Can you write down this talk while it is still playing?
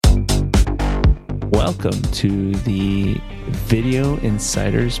Welcome to the Video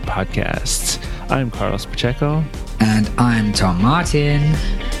Insiders Podcast. I'm Carlos Pacheco. And I'm Tom Martin.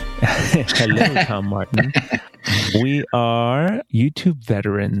 Hello, Tom Martin. We are YouTube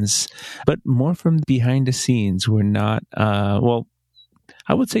veterans, but more from behind the scenes. We're not, I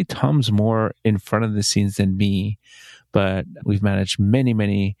would say Tom's more in front of the scenes than me, but we've managed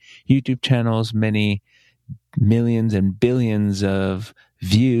many YouTube channels, many millions and billions of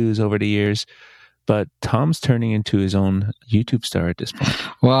views over the years. But Tom's turning into his own YouTube star at this point.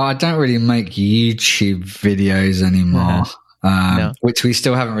 Well, I don't really make YouTube videos anymore, no. Which we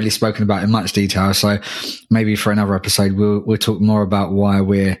still haven't really spoken about in much detail. So maybe for another episode, we'll talk more about why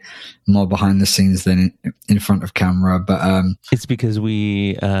we're more behind the scenes than in front of camera. But it's because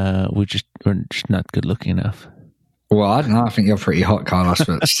we're just not good looking enough. Well, I don't know. I think you're pretty hot, Carlos.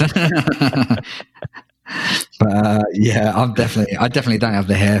 But yeah, I definitely don't have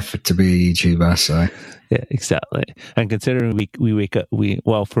the hair to be a YouTuber. So yeah, exactly. And considering we wake up,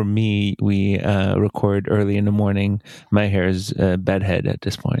 for me, we record early in the morning. My hair is bedhead at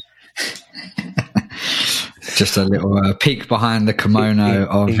this point. Just a little peek behind the kimono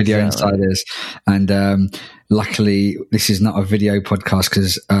of exactly. Video Insiders, and luckily this is not a video podcast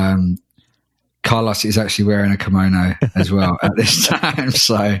because Carlos is actually wearing a kimono as well at this time.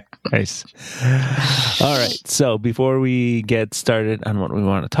 So nice. All right. So before we get started on what we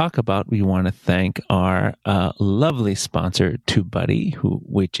want to talk about, we want to thank our lovely sponsor, TubeBuddy,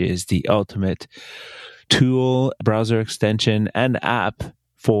 which is the ultimate tool, browser extension, and app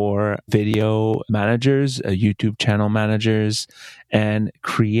for video managers, YouTube channel managers, and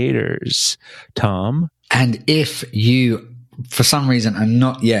creators. Tom? And if you, for some reason, are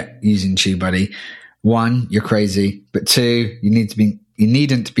not yet using TubeBuddy, one, you're crazy, but two, you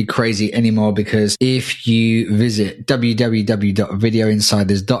needn't be crazy anymore, because if you visit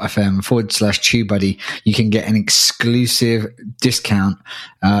www.videoinsiders.fm/TubeBuddy, you can get an exclusive discount,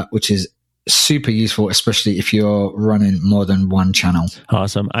 which is super useful, especially if you're running more than one channel.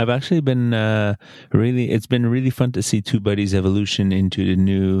 Awesome. I've actually been it's been really fun to see TubeBuddy's evolution into the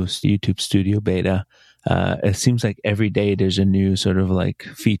new YouTube Studio beta. It seems like every day there's a new sort of like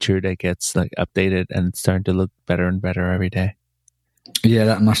feature that gets like updated, and it's starting to look better and better every day. Yeah,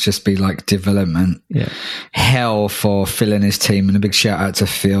 that must just be like development hell for Phil and his team. And a big shout out to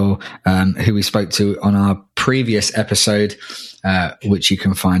Phil, who we spoke to on our previous episode, which you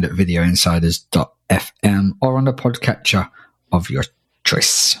can find at videoinsiders.fm or on the podcatcher of your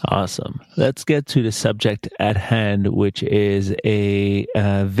choice. Awesome. Let's get to the subject at hand, which is a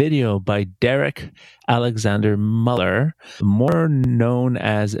video by Derek Alexander Muller, more known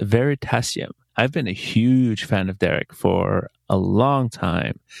as Veritasium. I've been a huge fan of Derek for a long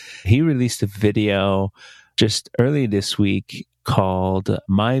time. He released a video just early this week called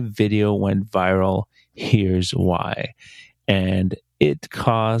 "My Video Went Viral, Here's Why." And it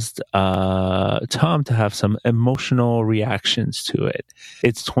caused Tom to have some emotional reactions to it.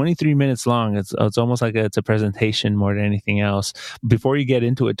 It's 23 minutes long. It's almost like it's a presentation more than anything else. Before you get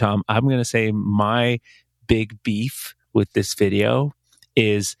into it, Tom, I'm going to say my big beef with this video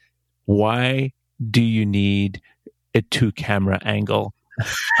is, why do you need a 2-camera angle?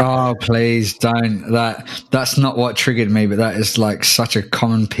 Oh, please don't. That's not what triggered me, but that is like such a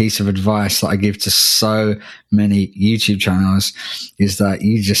common piece of advice that I give to so many YouTube channels, is that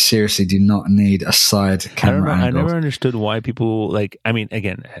you just seriously do not need a side camera angle. I never understood why people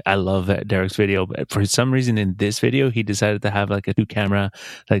again, I love Derek's video, but for some reason in this video, he decided to have like a 2-camera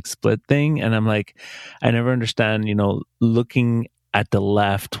like split thing. And I'm like, I never understand, looking at the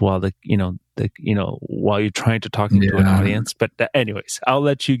left while while you're trying to talk to an audience. But anyways, I'll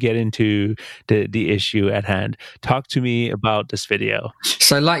let you get into the issue at hand. Talk to me about this video.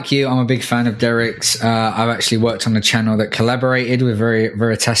 So like you, I'm a big fan of Derek's. I've actually worked on a channel that collaborated with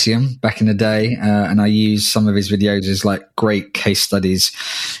Veritasium back in the day. And I use some of his videos as like great case studies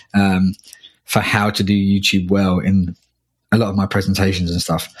for how to do YouTube well in a lot of my presentations and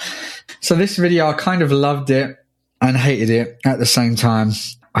stuff. So this video, I kind of loved it and hated it at the same time.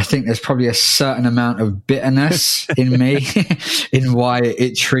 I think there's probably a certain amount of bitterness in me in why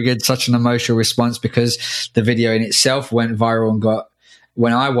it triggered such an emotional response, because the video in itself went viral and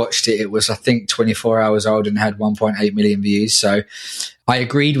when I watched it, it was, I think, 24 hours old and had 1.8 million views. So I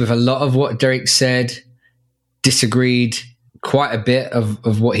agreed with a lot of what Derek said, disagreed quite a bit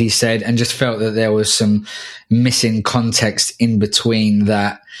of what he said, and just felt that there was some missing context in between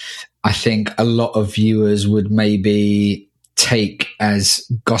that I think a lot of viewers would maybe take as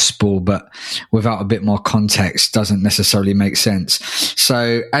gospel, but without a bit more context doesn't necessarily make sense.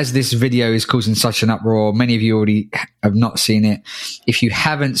 So as this video is causing such an uproar, many of you already have not seen it. If you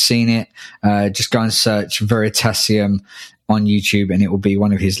haven't seen it, just go and search Veritasium on YouTube, and it will be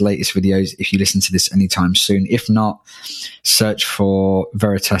one of his latest videos if you listen to this anytime soon. If not, search for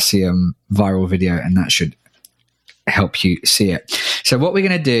Veritasium viral video, and that should help you see it. So what we're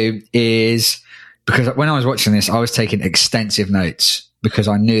going to do is, because when I was watching this, I was taking extensive notes because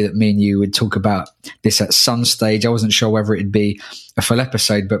I knew that me and you would talk about this at some stage. I wasn't sure whether it'd be a full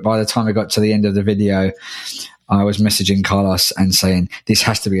episode, but by the time I got to the end of the video, I was messaging Carlos and saying, this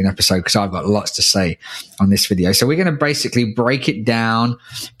has to be an episode because I've got lots to say on this video. So we're going to basically break it down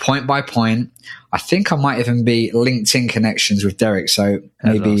point by point. I think I might even be LinkedIn connections with Derek. So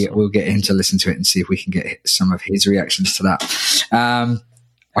maybe we'll get him to listen to it and see if we can get some of his reactions to that. I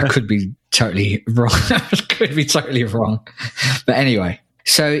could be totally wrong. Could be totally wrong. But anyway,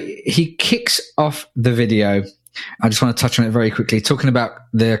 so he kicks off the video. I just want to touch on it very quickly, talking about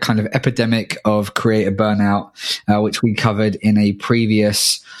the kind of epidemic of creator burnout, which we covered in a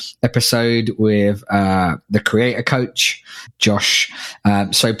previous episode with the creator coach, Josh.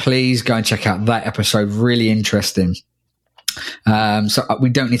 So please go and check out that episode. Really interesting. So we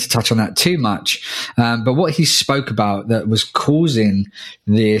don't need to touch on that too much. But what he spoke about that was causing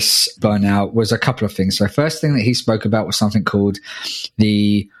this burnout was a couple of things. So first thing that he spoke about was something called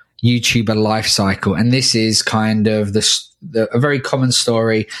the YouTuber life cycle. And this is kind of a very common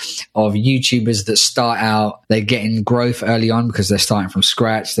story of YouTubers that start out, they're getting growth early on because they're starting from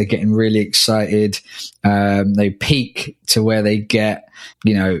scratch. They're getting really excited. They peak to where they get,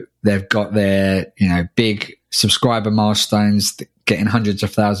 they've got their, big subscriber milestones, getting hundreds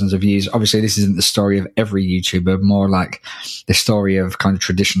of thousands of views. Obviously, this isn't the story of every YouTuber, more like the story of kind of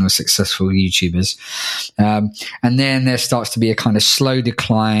traditional successful YouTubers. And then there starts to be a kind of slow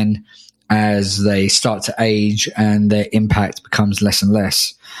decline as they start to age and their impact becomes less and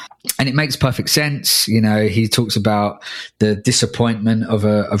less. And it makes perfect sense. He talks about the disappointment of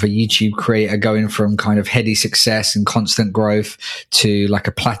a YouTube creator going from kind of heady success and constant growth to like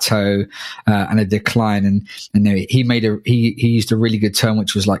a plateau and a decline. And he used a really good term,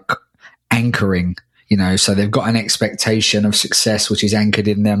 which was like anchoring. So they've got an expectation of success, which is anchored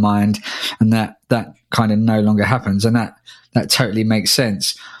in their mind, and that kind of no longer happens. And that totally makes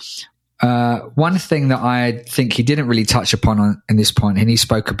sense. One thing that I think he didn't really touch upon in this point, and he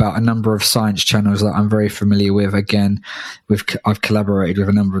spoke about a number of science channels that I'm very familiar with. Again, I've collaborated with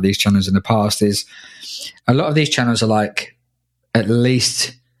a number of these channels in the past. Is a lot of these channels are like at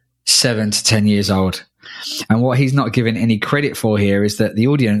least 7 to 10 years old. And what he's not given any credit for here is that the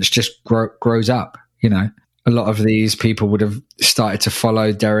audience just grows up. A lot of these people would have started to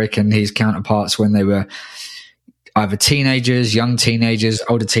follow Derek and his counterparts when they were either teenagers, young teenagers,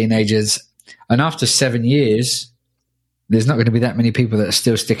 older teenagers. And after 7 years, there's not going to be that many people that are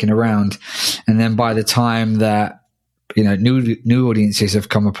still sticking around. And then by the time that, new audiences have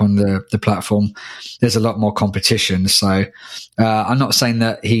come upon the platform, there's a lot more competition. So I'm not saying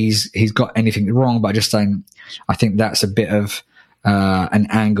that he's got anything wrong, but I'm just saying I think that's a bit of an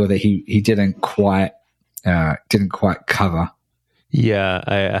angle that he didn't quite cover. Yeah,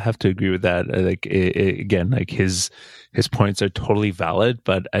 I have to agree with that. Again, his points are totally valid,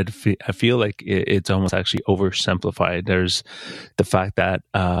 but I feel like it's almost actually oversimplified. There's the fact that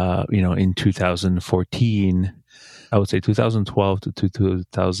in 2014, I would say 2012 to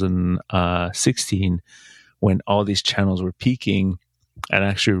 2016, when all these channels were peaking, and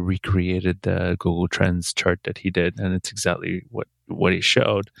actually recreated the Google Trends chart that he did, and it's exactly what he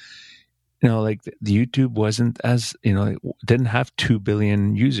showed. The YouTube wasn't as, didn't have 2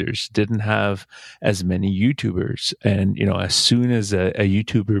 billion users, didn't have as many YouTubers. And, as soon as a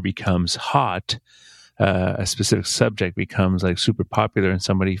YouTuber becomes hot, a specific subject becomes like super popular and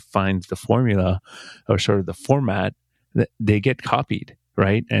somebody finds the formula or sort of the format, they get copied,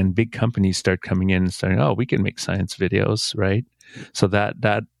 right? And big companies start coming in and saying, oh, we can make science videos, right? So that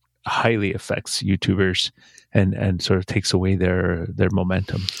highly affects YouTubers and sort of takes away their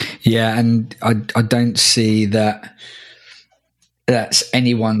momentum. Yeah, and I don't see that that's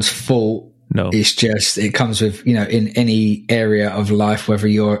anyone's fault. No. It's just, it comes with, in any area of life, whether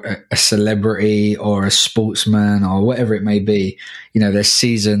you're a celebrity or a sportsman or whatever it may be, there's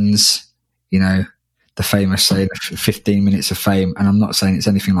seasons, the famous say the 15 minutes of fame. And I'm not saying it's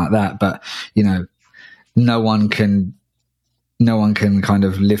anything like that, but, no one can kind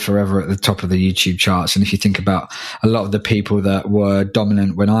of live forever at the top of the YouTube charts. And if you think about a lot of the people that were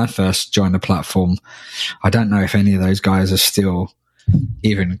dominant when I first joined the platform, I don't know if any of those guys are still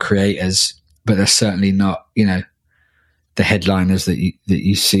even creators, but they're certainly not, they're the headliners that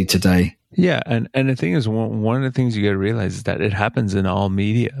you see today. Yeah, and the thing is, one of the things you got to realize is that it happens in all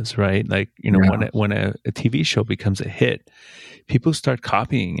medias, right? Like, when a TV show becomes a hit, people start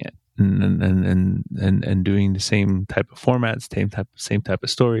copying it and doing the same type of formats, same type of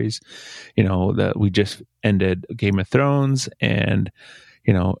stories. That we just ended Game of Thrones, and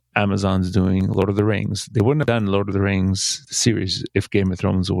Amazon's doing Lord of the Rings. They wouldn't have done Lord of the Rings series if Game of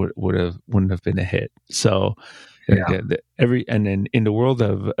Thrones wouldn't have been a hit. So. Yeah. And then in the world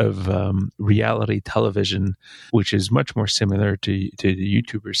of reality television, which is much more similar to the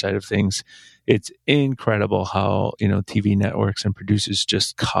YouTuber side of things, it's incredible how TV networks and producers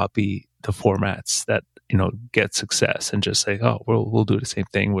just copy the formats that get success and just say, oh, we'll do the same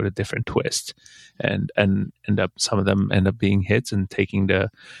thing with a different twist, and some of them end up being hits and taking the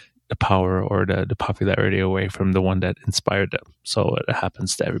power or the popularity away from the one that inspired them. So it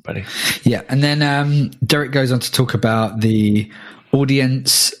happens to everybody. Yeah. And then Derek goes on to talk about the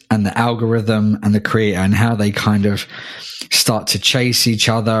audience and the algorithm and the creator and how they kind of start to chase each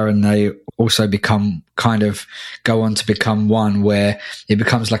other, and they also go on to become one, where it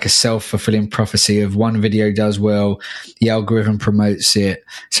becomes like a self-fulfilling prophecy of one video does well, the algorithm promotes it,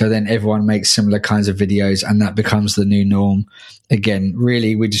 so then everyone makes similar kinds of videos, and that becomes the new norm. Again,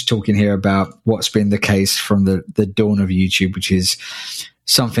 really, we're just talking here about what's been the case from the dawn of YouTube, which is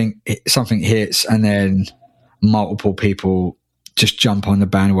something hits and then multiple people just jump on the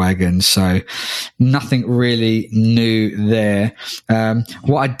bandwagon. So nothing really new there.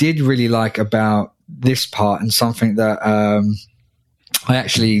 What I did really like about this part, and something that I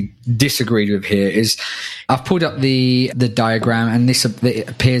actually disagreed with here, is I've pulled up the diagram, and it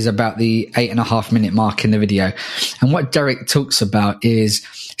appears about the 8.5 minute mark in the video. And what Derek talks about is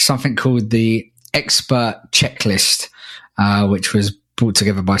something called the expert checklist, which was brought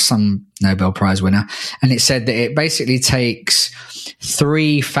together by some Nobel Prize winner. And it said that it basically takes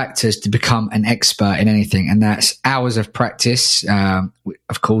 3 factors to become an expert in anything. And that's hours of practice.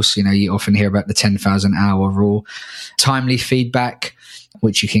 Of course, you often hear about the 10,000 hour rule, timely feedback,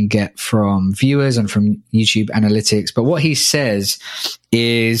 which you can get from viewers and from YouTube analytics. But what he says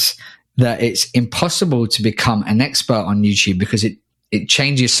is that it's impossible to become an expert on YouTube because it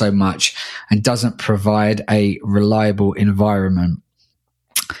changes so much and doesn't provide a reliable environment.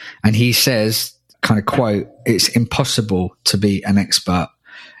 And he says, kind of quote, it's impossible to be an expert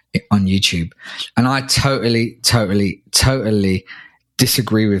on YouTube. And I totally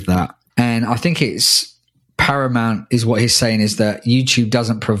disagree with that. And I think it's paramount, is what he's saying, is that YouTube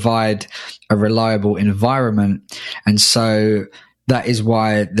doesn't provide a reliable environment. And so that is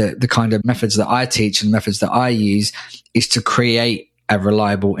why the kind of methods that I teach and methods that I use is to create a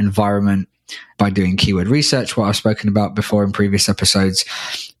reliable environment by doing keyword research, what I've spoken about before in previous episodes,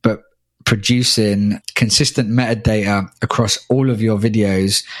 but producing consistent metadata across all of your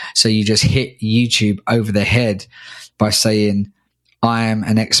videos. So you just hit YouTube over the head by saying, I am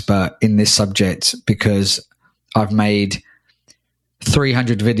an expert in this subject because I've made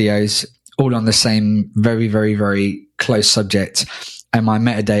 300 videos all on the same very, very, very close subject. And my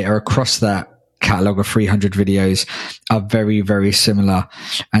metadata across that catalog of 300 videos are very, very similar.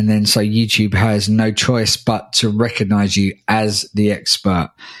 And then so YouTube has no choice but to recognize you as the expert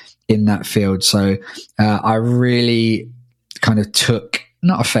in that field. So I really kind of took,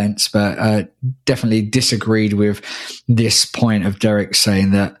 not offense, but definitely disagreed with this point of Derek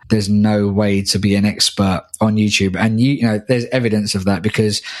saying that there's no way to be an expert on YouTube. And there's evidence of that,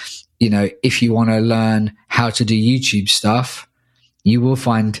 because if you want to learn how to do YouTube stuff, you will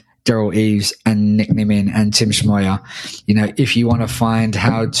find Daryl Eves and Nick Nimin and Tim Schmoyer. If you want to find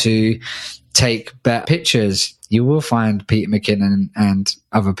how to take better pictures, you will find Peter McKinnon and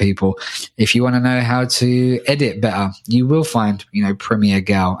other people. If you want to know how to edit better, you will find, Premier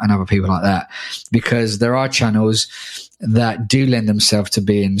Gal and other people like that, because there are channels that do lend themselves to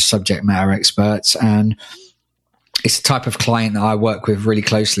being subject matter experts. And it's the type of client that I work with really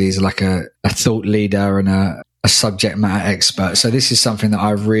closely, is like a thought leader and a subject matter expert. So this is something that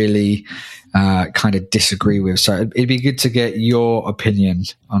I really kind of disagree with. So it'd be good to get your opinion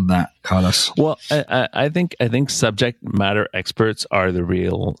on that, Carlos. Well, I think subject matter experts are the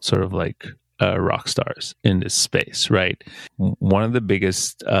real sort of like rock stars in this space, right? One of the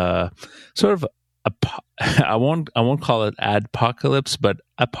biggest sort of I won't call it adpocalypse, but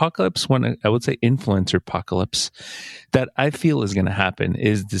apocalypse, I would say influencer apocalypse, that I feel is going to happen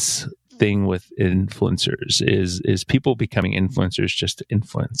is this thing with influencers is people becoming influencers just to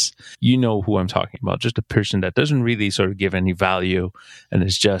influence. You know who I'm talking about, just a person that doesn't really sort of give any value and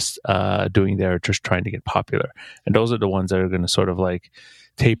is just doing there, just trying to get popular. And those are the ones that are going to sort of like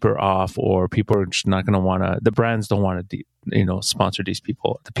taper off, or people are just not going to want to, the brands don't want to, sponsor these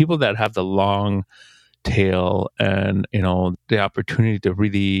people. The people that have the long tail and, the opportunity to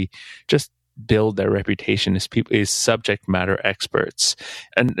really just build their reputation is subject matter experts.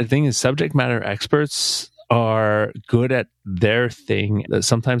 And the thing is, subject matter experts are good at their thing.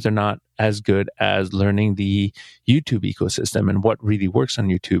 Sometimes they're not as good as learning the YouTube ecosystem and what really works on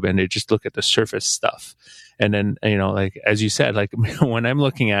YouTube. And they just look at the surface stuff. And then, like, as you said, like when I'm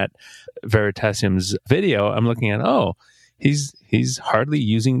looking at Veritasium's video, I'm looking at, he's hardly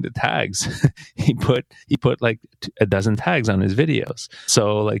using the tags. he put like a dozen tags on his videos.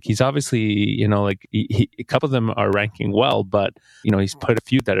 So like he's obviously, like a couple of them are ranking well, but he's put a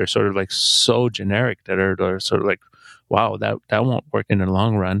few that are sort of like so generic that are sort of like, wow, that won't work in the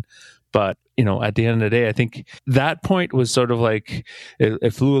long run. But at the end of the day, I think that point was sort of like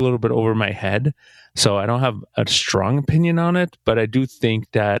it flew a little bit over my head. So I don't have a strong opinion on it, but I do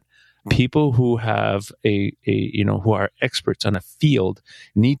think that people who have who are experts on a field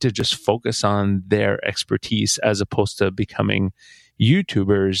need to just focus on their expertise as opposed to becoming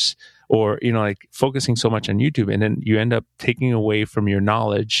YouTubers, or like focusing so much on YouTube, and then you end up taking away from your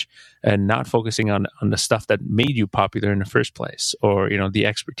knowledge and not focusing on the stuff that made you popular in the first place, or the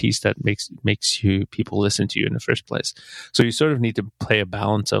expertise that makes you people listen to you in the first place. So you sort of need to play a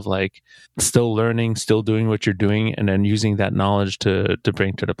balance of like still learning, still doing what you're doing, and then using that knowledge to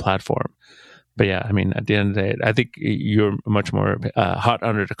bring to the platform. But yeah, I mean, at the end of the day, I think you're much more hot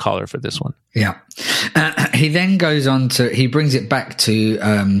under the collar for this one. Yeah. He then goes on he brings it back to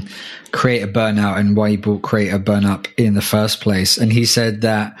creator burnout and why he brought creator burnout in the first place. And he said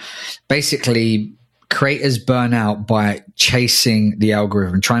that basically creators burn out by chasing the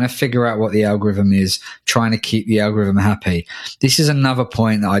algorithm, trying to figure out what the algorithm is, trying to keep the algorithm happy. This is another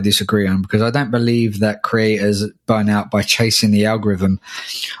point that I disagree on, because I don't believe that creators burn out by chasing the algorithm.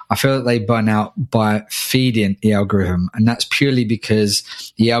 I feel that they burn out by feeding the algorithm, and that's purely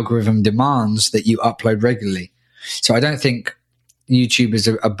because the algorithm demands that you upload regularly. So I don't think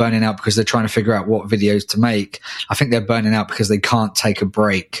YouTubers are burning out because they're trying to figure out what videos to make. I think they're burning out because they can't take a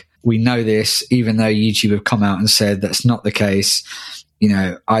break. We know this, even though YouTube have come out and said that's not the case.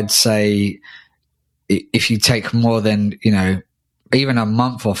 I'd say if you take more than, even a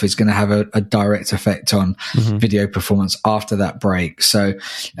month off is going to have a direct effect on video performance after that break. So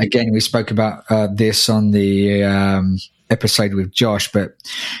again, we spoke about this on the episode with Josh, but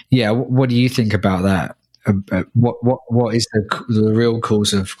yeah, what do you think about that? What is the real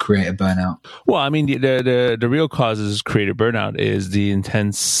cause of creator burnout? Well, I mean, the real cause of creator burnout is the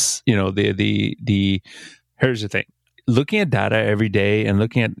intense, here's the thing. Looking at data every day and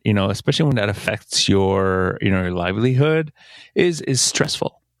looking at, especially when that affects your, your livelihood is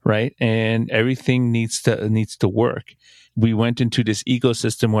stressful, right? And everything needs to work. We went into this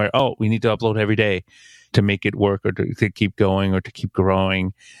ecosystem where, we need to upload every day to make it work, or to keep going, or to keep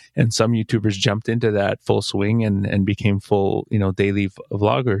growing. And some YouTubers jumped into that full swing and became full, daily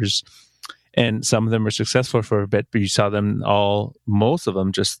vloggers. And some of them were successful for a bit, but you saw them most of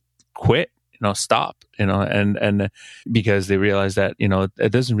them just quit, stop, and because they realized that,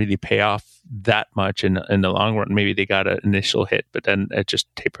 it doesn't really pay off that much in the long run. Maybe they got an initial hit, but then it just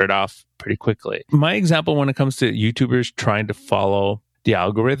tapered off pretty quickly. My example when it comes to YouTubers trying to follow the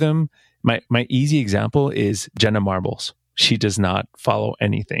algorithm, my easy example is Jenna Marbles. She does not follow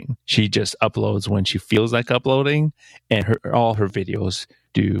anything. She just uploads when she feels like uploading, and all her videos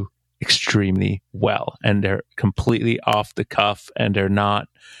do extremely well, and they're completely off the cuff, and they're not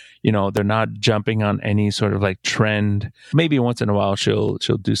jumping on any sort of like trend. Maybe once in a while she'll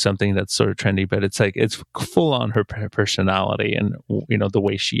do something that's sort of trendy, but it's like it's full on her personality and the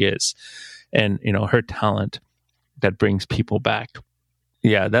way she is, and her talent that brings people back.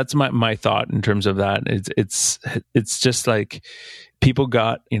 Yeah, that's my thought in terms of that. It's just like people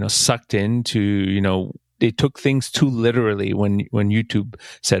got sucked into they took things too literally when YouTube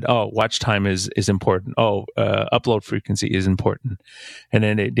said, watch time is important, upload frequency is important, and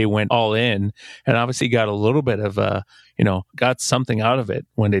then they went all in, and obviously got a little bit of got something out of it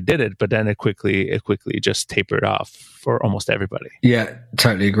when they did it, but then it quickly just tapered off for almost everybody. Yeah,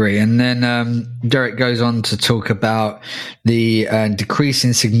 totally agree. And then Derek goes on to talk about the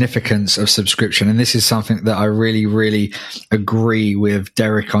decreasing significance of subscription. And this is something that I really, really agree with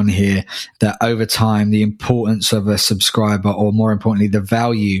Derek on here, that over time, the importance of a subscriber, or more importantly, the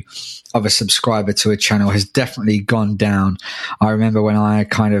value of a subscriber to a channel has definitely gone down. I remember when I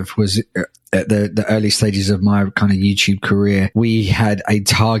kind of was at the early stages of my kind of YouTube career, we had a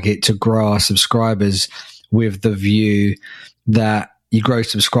target to grow our subscribers with the view that you grow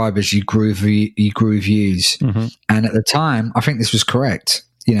subscribers, you grew views. Mm-hmm. And at the time, I think this was correct.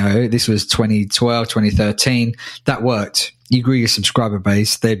 This was 2012, 2013. That worked. You grew your subscriber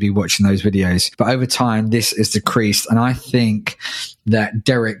base, they'd be watching those videos. But over time, this has decreased. And I think that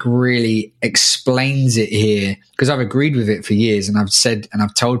Derek really explains it here, because I've agreed with it for years, and I've said and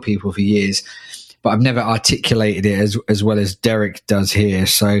I've told people for years, but I've never articulated it as well as Derek does here.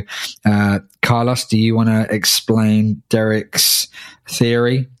 So, Carlos, do you want to explain Derek's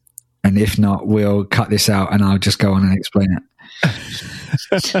theory? And if not, we'll cut this out and I'll just go on and explain it.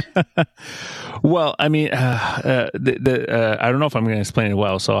 Well, I mean, I don't know if I'm going to explain it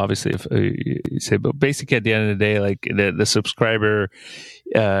well. So obviously, if you say, but basically, at the end of the day, like the subscriber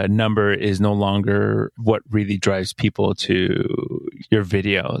number is no longer what really drives people to your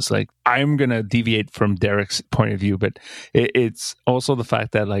videos. Like, I'm going to deviate from Derek's point of view, but it's also the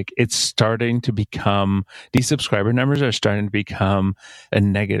fact that like it's starting to become, these subscriber numbers are starting to become a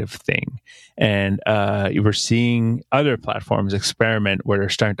negative thing. And we're seeing other platforms experiment where they're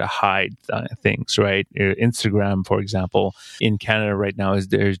starting to hide things, right? Instagram, for example, in Canada right now is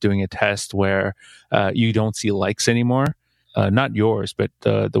doing a test where you don't see likes anymore. Not yours, but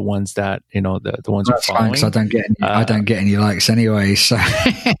the ones that the ones That's you're following. Fine, 'cause I don't get any likes anyway, so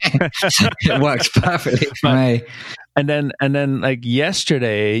it works perfectly for me. And then like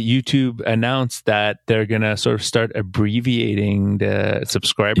yesterday, YouTube announced that they're gonna sort of start abbreviating the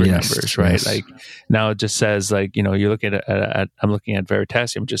subscriber numbers, right? Yes. Like now it just says like, you look at I'm looking at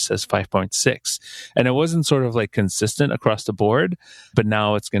Veritasium, it just says 5.6, and it wasn't sort of like consistent across the board, but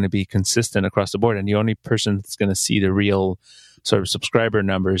now it's going to be consistent across the board, and the only person that's going to see the real sort of subscriber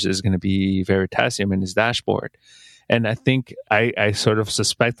numbers is going to be Veritasium in his dashboard. And I think I sort of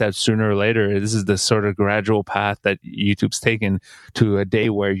suspect that sooner or later, this is the sort of gradual path that YouTube's taken to a day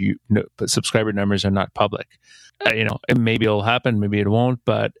where subscriber numbers are not public. Maybe it'll happen, maybe it won't.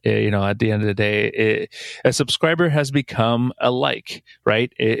 But at the end of the day, a subscriber has become a like,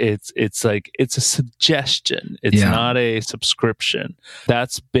 right? It's like it's a suggestion. It's not a subscription.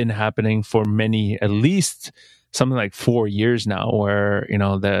 That's been happening for many, at least something like 4 years now, where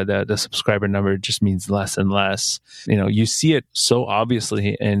the subscriber number just means less and less. You see it so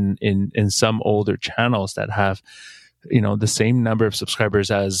obviously in some older channels that have the same number of subscribers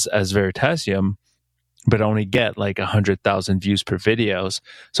as Veritasium, but only get like 100,000 views per videos.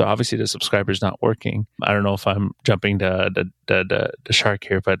 So obviously the subscriber's not working. I don't know if I'm jumping the shark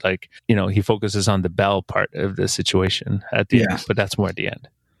here, but like he focuses on the bell part of the situation at the end, but that's more at the end.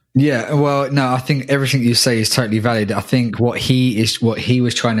 Yeah, well, no, I think everything you say is totally valid. I think what he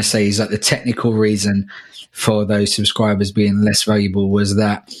was trying to say is that the technical reason for those subscribers being less valuable was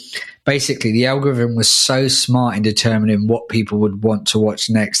that basically the algorithm was so smart in determining what people would want to watch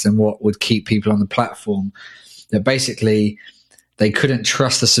next and what would keep people on the platform that basically they couldn't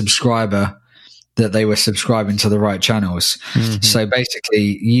trust the subscriber that they were subscribing to the right channels. Mm-hmm. So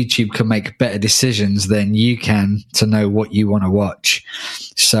basically YouTube can make better decisions than you can to know what you want to watch.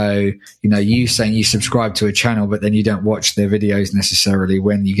 So, you saying you subscribe to a channel, but then you don't watch their videos necessarily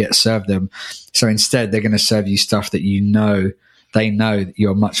when you get served them. So instead they're going to serve you stuff that they know that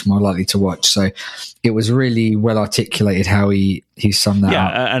you're much more likely to watch. So it was really well articulated how he summed that up.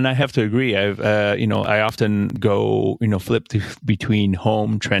 Yeah, and I have to agree. I often go, flip between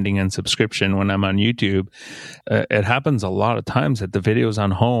home, trending, and subscription when I'm on YouTube. It happens a lot of times that the videos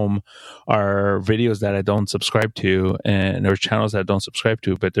on home are videos that I don't subscribe to, and or channels that I don't subscribe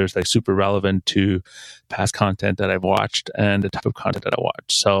to, but there's like super relevant to past content that I've watched and the type of content that I watch.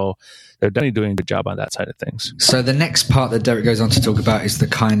 So they're definitely doing a good job on that side of things. So the next part that Derek goes on to talk about is the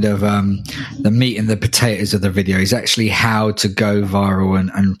kind of the meat and the potatoes of the video. Is actually how to go viral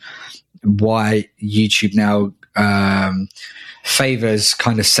and why YouTube now favors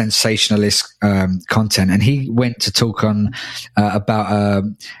kind of sensationalist content. And he went to talk on about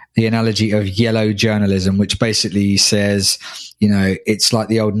the analogy of yellow journalism, which basically says, it's like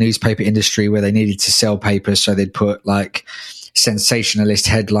the old newspaper industry where they needed to sell papers, so they'd put like sensationalist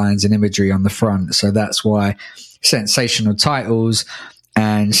headlines and imagery on the front. So that's why sensational titles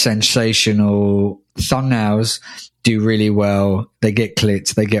and sensational thumbnails do really well. They get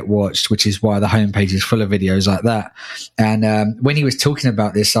clicked, they get watched, which is why the homepage is full of videos like that. And when he was talking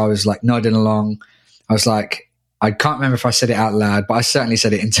about this, I was like nodding along. I was like, I can't remember if I said it out loud, but I certainly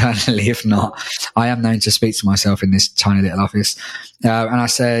said it internally. If not, I am known to speak to myself in this tiny little office. And I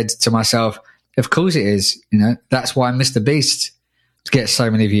said to myself, of course it is. That's why Mr. Beast gets so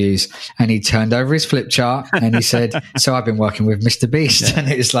many views. And he turned over his flip chart and he said, so I've been working with Mr. Beast. And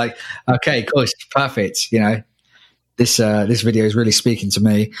it was like, okay, of course, perfect. this video is really speaking to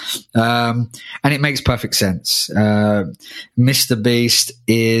me, and it makes perfect sense. Mr. Beast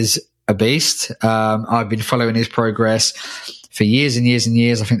is a beast. I've been following his progress for years and years and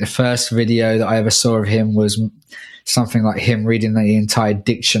years. I think the first video that I ever saw of him was something like him reading the entire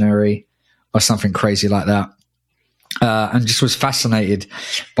dictionary or something crazy like that. And just was fascinated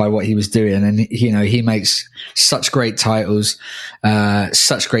by what he was doing. And, he makes such great titles,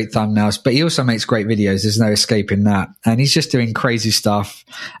 such great thumbnails, but he also makes great videos. There's no escaping that. And he's just doing crazy stuff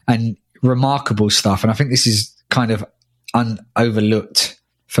and remarkable stuff. And I think this is kind of overlooked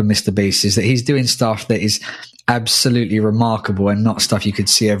for Mr. Beast, is that he's doing stuff that is absolutely remarkable and not stuff you could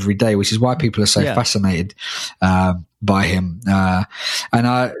see every day, which is why people are so fascinated by him. And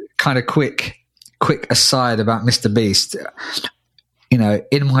I kind of quick aside about Mr. Beast,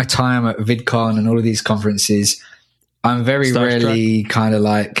 in my time at VidCon and all of these conferences, I'm very rarely kind of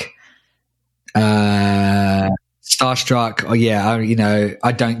like starstruck, or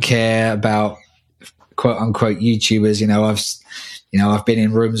I don't care about quote unquote YouTubers. I've been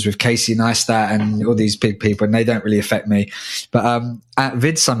in rooms with Casey Neistat and all these big people, and they don't really affect me. But at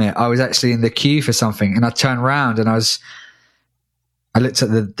Vid Summit, I was actually in the queue for something, and I turned around and I looked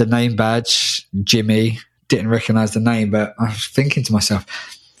at the name badge, Jimmy, didn't recognize the name, but I was thinking to myself,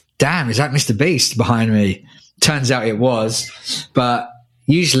 damn, is that Mr. Beast behind me? Turns out it was. But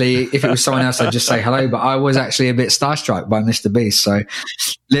usually if it was someone else, I'd just say hello, but I was actually a bit starstruck by Mr. Beast. So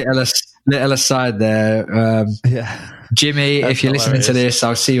little aside there. Jimmy, that's if you're listening to this,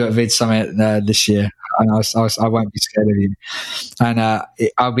 I'll see you at Vid Summit this year. And I won't be scared of you. And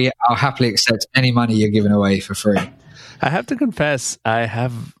I'll happily accept any money you're giving away for free. I have to confess, I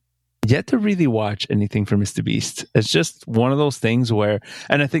have yet to really watch anything from Mr. Beast. It's just one of those things where,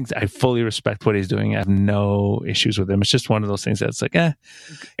 and I think I fully respect what he's doing. I have no issues with him. It's just one of those things that's like,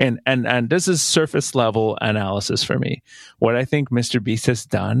 And this is surface level analysis for me. What I think Mr. Beast has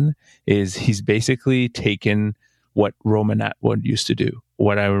done is he's basically taken what Roman Atwood used to do.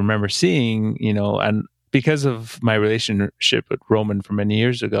 What I remember seeing, and because of my relationship with Roman from many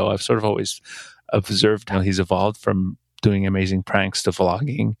years ago, I've sort of always observed how he's evolved from doing amazing pranks to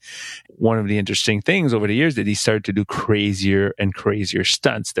vlogging. One of the interesting things over the years that he started to do crazier and crazier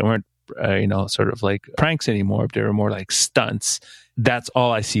stunts. They weren't, sort of like pranks anymore. They were more like stunts. That's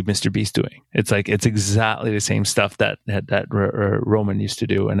all I see Mr. Beast doing. It's exactly the same stuff that Roman used to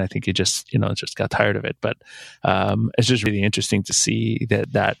do, and I think he just got tired of it. But it's just really interesting to see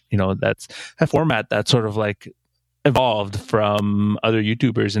that that's a format that sort of like evolved from other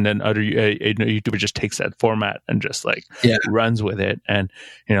YouTubers, and then other YouTuber just takes that format and just runs with it. And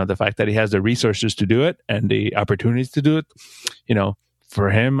the fact that he has the resources to do it and the opportunities to do it, for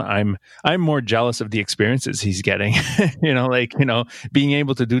him, I'm more jealous of the experiences he's getting. Being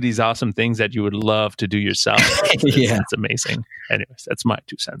able to do these awesome things that you would love to do yourself. It's amazing. Anyways, that's my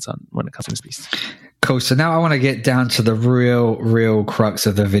 2 cents on when it comes to this beast. Cool. So now I want to get down to the real crux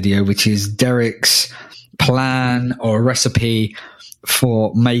of the video, which is Derek's plan or recipe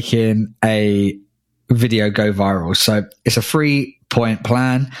for making a video go viral. So it's a 3-point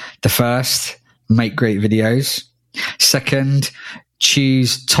plan. The first, make great videos. Second,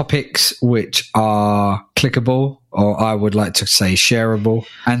 choose topics which are clickable, or I would like to say shareable.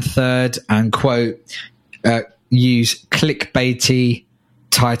 And third, and quote, use clickbaity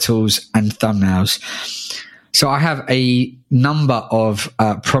titles and thumbnails. So I have a number of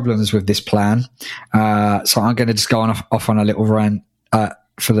problems with this plan. So I'm going to just go off on a little rant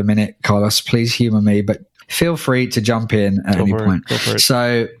for the minute, Carlos. Please humor me, but feel free to jump in at any point.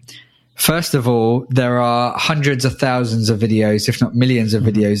 So first of all, there are hundreds of thousands of videos, if not millions of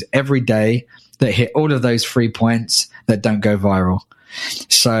videos every day that hit all of those 3 points that don't go viral.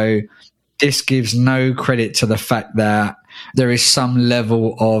 So this gives no credit to the fact that there is some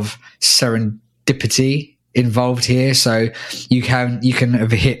level of serendipity involved here. So you can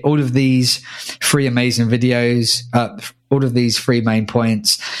have hit all of these 3 amazing videos, all of these 3 main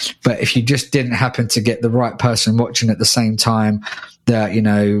points, but if you just didn't happen to get the right person watching at the same time, that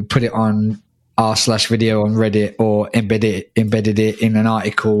put it on r/video on Reddit, or embedded it in an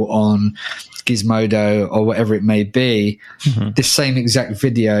article on Gizmodo or whatever it may be, this same exact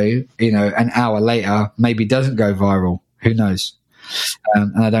video, an hour later maybe doesn't go viral. Who knows?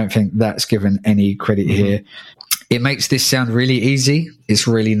 And I don't think that's given any credit here. It makes this sound really easy. It's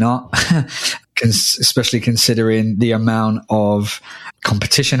really not, especially considering the amount of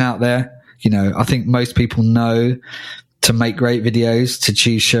competition out there. I think most people know to make great videos, to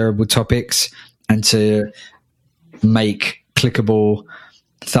choose shareable topics, and to make clickable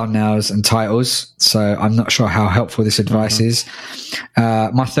thumbnails and titles. So I'm not sure how helpful this advice is.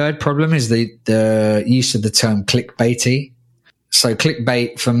 My third problem is the use of the term clickbaity. So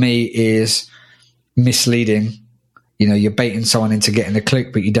clickbait for me is misleading. You know, you're baiting someone into getting a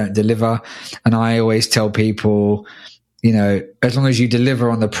click, but you don't deliver. And I always tell people, you know, as long as you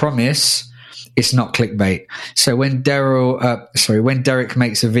deliver on the promise, it's not clickbait. So when Derek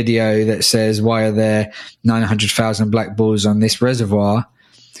makes a video that says, why are there 900,000 black balls on this reservoir?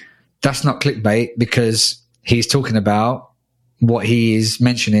 That's not clickbait, because he's talking about what he is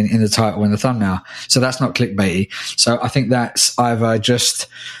mentioning in the title and the thumbnail. So that's not clickbaity. So I think that's either just,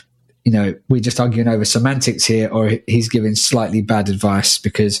 you know, we're just arguing over semantics here, or he's giving slightly bad advice,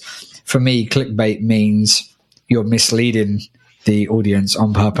 because for me, clickbait means you're misleading the audience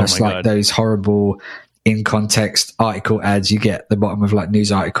on purpose, like those horrible in context article ads you get at the bottom of like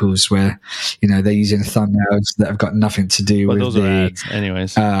news articles where, you know, they're using thumbnails that have got nothing to do with those the are ads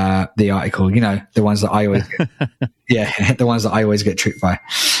anyways. The article, you know, the ones that I always get, the ones that I always get tricked by.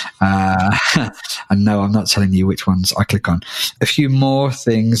 And no, I'm not telling you which ones I click on. A few more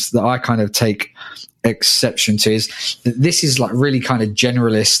things that I kind of take exception to is that this is like really kind of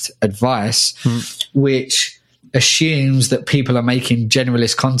generalist advice, which assumes that people are making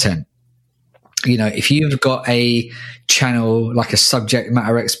generalist content. You know, if you've got a channel, like a subject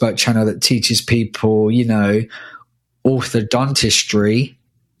matter expert channel that teaches people, you know, orthodontistry,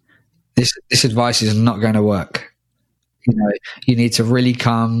 this advice is not going to work. You know, you need to really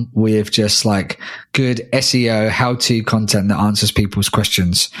come with just like good SEO how-to content that answers people's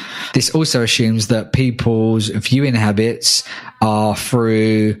questions. This also assumes that people's viewing habits are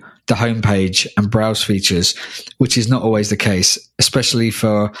through the homepage and browse features, which is not always the case, especially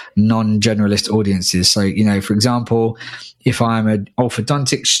for non-generalist audiences. So, you know, for example, if I'm an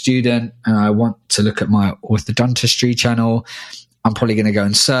orthodontic student and I want to look at my orthodontistry channel, I'm probably going to go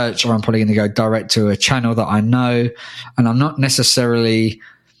and search, or I'm probably going to go direct to a channel that I know, and I'm not necessarily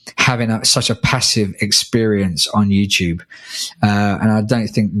having such a passive experience on YouTube. And I don't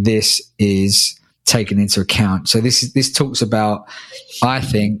think this is taken into account. So this talks about, I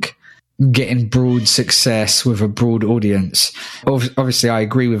think, getting broad success with a broad audience. Obviously, I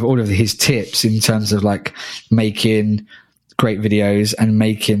agree with all of his tips in terms of like making great videos and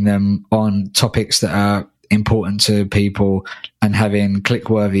making them on topics that are important to people and having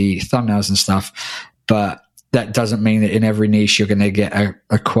click-worthy thumbnails and stuff. But that doesn't mean that in every niche you're going to get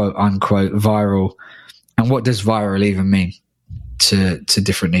a quote-unquote viral. And what does viral even mean to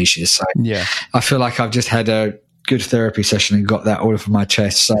different niches? So yeah, I feel like I've just had a good therapy session and got that all off my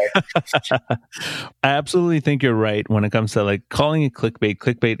chest. So I absolutely think you're right when it comes to like calling it clickbait.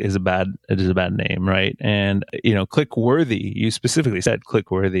 Clickbait is a bad name, right? And you know, click-worthy, you specifically said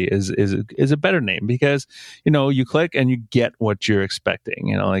click-worthy is a better name, because you know, you click and you get what you're expecting.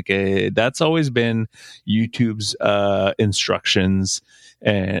 You know, like that's always been YouTube's instructions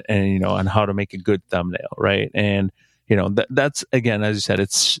and you know, on how to make a good thumbnail, right? And you know, that's, again, as you said,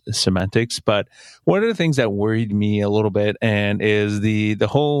 it's semantics. But one of the things that worried me a little bit and is the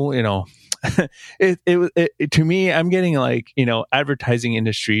whole, you know, it to me, I'm getting like, you know, advertising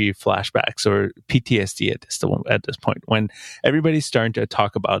industry flashbacks or PTSD at this point, when everybody's starting to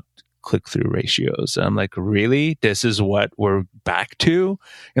talk about click-through ratios. And I'm like, really? This is what we're back to?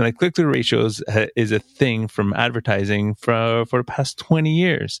 And like, click-through ratios is a thing from advertising for the past 20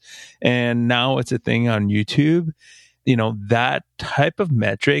 years. And now it's a thing on YouTube. You know, that type of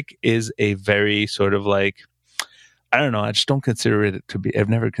metric is a very sort of like, I don't know, I just don't consider it to be, I've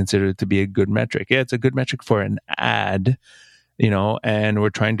never considered it to be a good metric. Yeah, it's a good metric for an ad, you know, and we're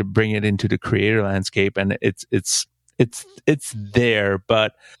trying to bring it into the creator landscape, and it's there.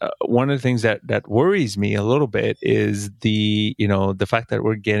 But one of the things that worries me a little bit is the fact that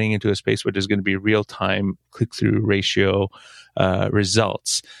we're getting into a space where there's going to be real-time click-through ratio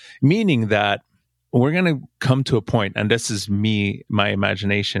results, meaning that we're going to come to a point, and this is my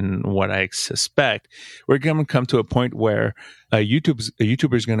imagination, what I suspect, we're going to come to a point where a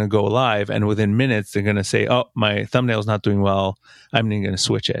YouTuber is going to go live, and within minutes, they're going to say, oh, my thumbnail's not doing well, I'm going to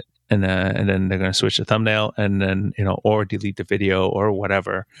switch it. And then they're going to switch the thumbnail, and then, you know, or delete the video or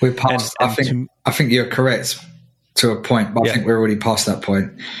whatever. We're past, I think you're correct to a point, but I think we're already past that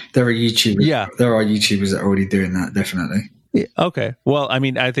point. There are YouTubers. Yeah. There are YouTubers that are already doing that, definitely. Yeah, okay. Well, I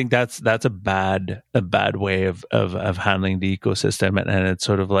mean, I think that's a bad way of handling the ecosystem, and it's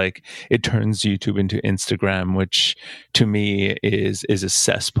sort of like it turns YouTube into Instagram, which to me is a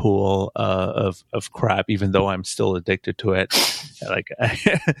cesspool of crap. Even though I'm still addicted to it, like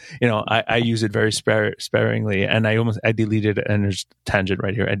I use it very sparingly, and I deleted it. And there's a tangent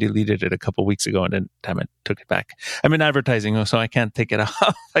right here. I deleted it a couple weeks ago, and then damn it, took it back. I'm in advertising, so I can't take it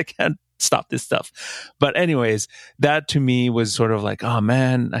off. I can't stop this stuff. But anyways, that to me was sort of like, oh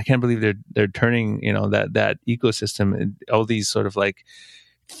man, I can't believe they're turning, that ecosystem and all these sort of like,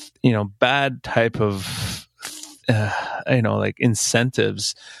 bad type of, like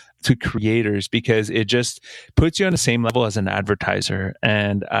incentives to creators, because it just puts you on the same level as an advertiser.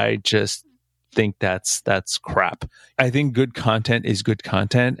 And I just think that's crap. I think good content is good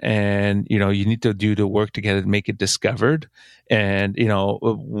content, and you need to do the work to make it discovered. And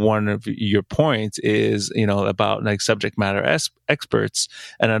one of your points is about like subject matter experts,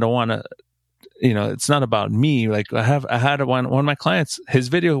 and I don't want to it's not about me. Like I had one of my clients, his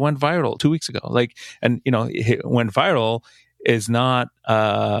video went viral 2 weeks ago, and it went viral is not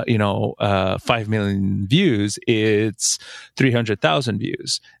 5 million views, it's 300,000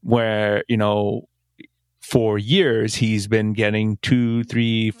 views, where for years he's been getting 2,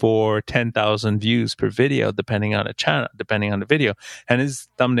 3, 4, 10,000 views per video, depending on the video, and his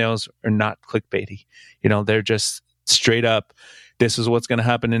thumbnails are not clickbaity. They're just straight up, this is what's going to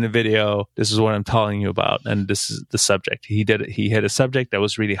happen in the video, this is what I'm telling you about, and this is the subject. He hit a subject that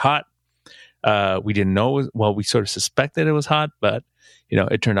was really hot. We didn't know. Well, we sort of suspected it was hot, but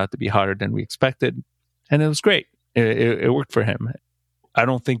it turned out to be hotter than we expected, and it was great. It worked for him. I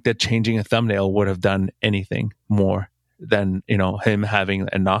don't think that changing a thumbnail would have done anything more than him having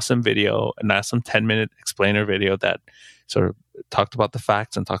an awesome video, an awesome 10-minute explainer video that sort of talked about the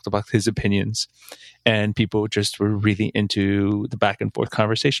facts and talked about his opinions, and people just were really into the back and forth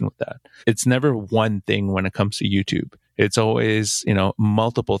conversation with that. It's never one thing when it comes to YouTube. It's always,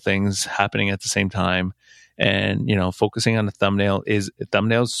 multiple things happening at the same time. And, focusing on the thumbnail is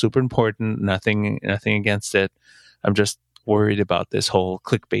super important. Nothing against it. I'm just worried about this whole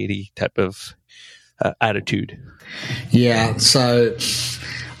clickbaity type of attitude. Yeah. So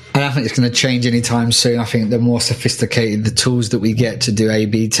I don't think it's going to change anytime soon. I think the more sophisticated the tools that we get to do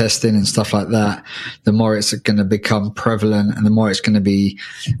A/B testing and stuff like that, the more it's going to become prevalent, and the more it's going to be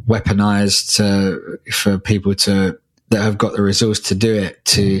weaponized for people that have got the resource to do it,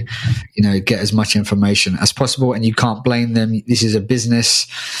 to get as much information as possible. And you can't blame them. This is a business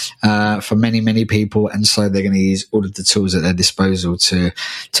for many people, and so they're going to use all of the tools at their disposal to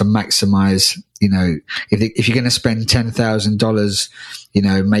maximize. If you're going to spend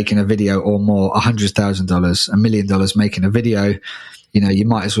 $10,000 making a video, or more, $100,000, $1 million making a video, you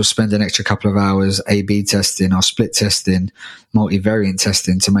might as well spend an extra couple of hours A/B testing or split testing, multivariate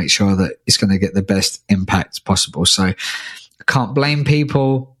testing, to make sure that it's going to get the best impact possible. So I can't blame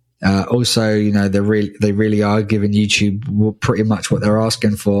people. Also, they really are giving YouTube pretty much what they're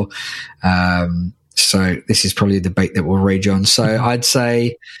asking for. So this is probably a debate that will rage on. So I'd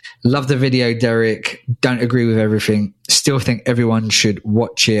say, love the video, Derek. Don't agree with everything. Still think everyone should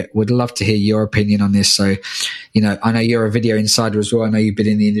watch it. Would love to hear your opinion on this. So, I know you're a video insider as well. I know you've been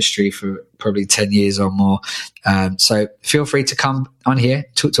in the industry for probably 10 years or more. So feel free to come on here,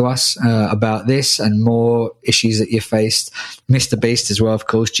 talk to us about this and more issues that you faced. Mr. Beast as well, of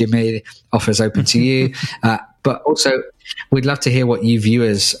course. Jimmy, offers open to you. But also, we'd love to hear what you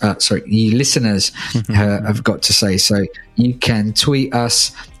listeners have got to say. So you can tweet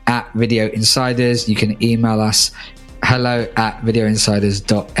us at Video Insiders. You can email us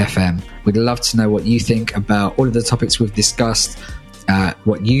hello@videoinsiders.fm. We'd love to know what you think about all of the topics we've discussed,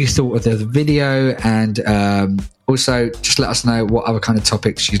 what you thought of the video, and also just let us know what other kind of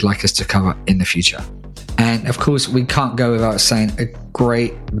topics you'd like us to cover in the future. And of course, we can't go without saying a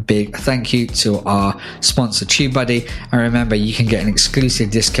great big thank you to our sponsor, TubeBuddy. And remember, you can get an exclusive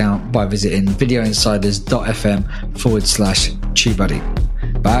discount by visiting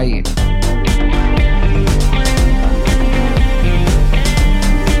videoinsiders.fm/TubeBuddy. Bye.